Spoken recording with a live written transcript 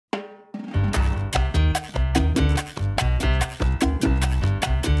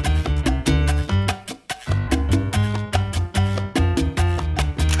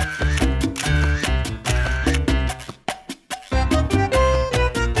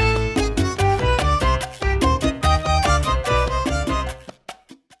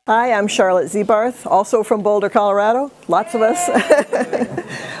Hi, I'm Charlotte Ziebarth, also from Boulder, Colorado. Lots of us.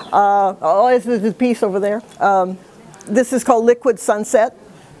 This is a piece over there. This is called Liquid Sunset.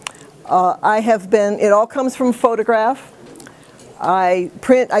 It all comes from photograph. I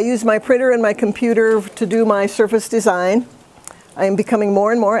use my printer and my computer to do my surface design. I am becoming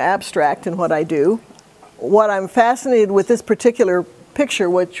more and more abstract in what I do. What I'm fascinated with this particular picture,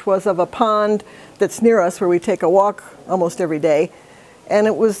 which was of a pond that's near us where we take a walk almost every day. And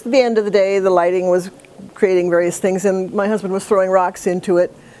it was the end of the day, the lighting was creating various things, and my husband was throwing rocks into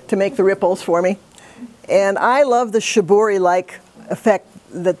it to make the ripples for me. And I love the shibori-like effect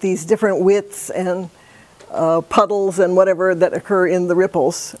that these different widths and puddles and whatever that occur in the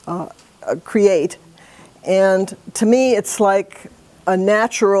ripples create. And to me, it's like a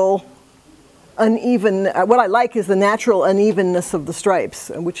natural uneven, what I like is the natural unevenness of the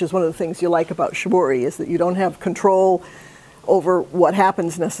stripes, which is one of the things you like about shibori, is that you don't have control over what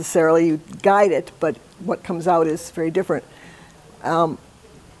happens necessarily. You guide it, but what comes out is very different.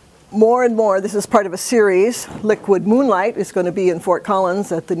 More and more, this is part of a series. Liquid Moonlight is going to be in Fort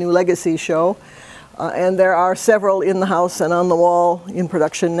Collins at the new Legacy show. And there are several in the house and on the wall in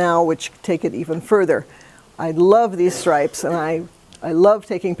production now which take it even further. I love these stripes, and I love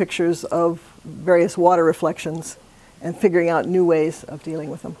taking pictures of various water reflections and figuring out new ways of dealing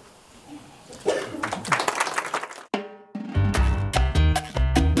with them.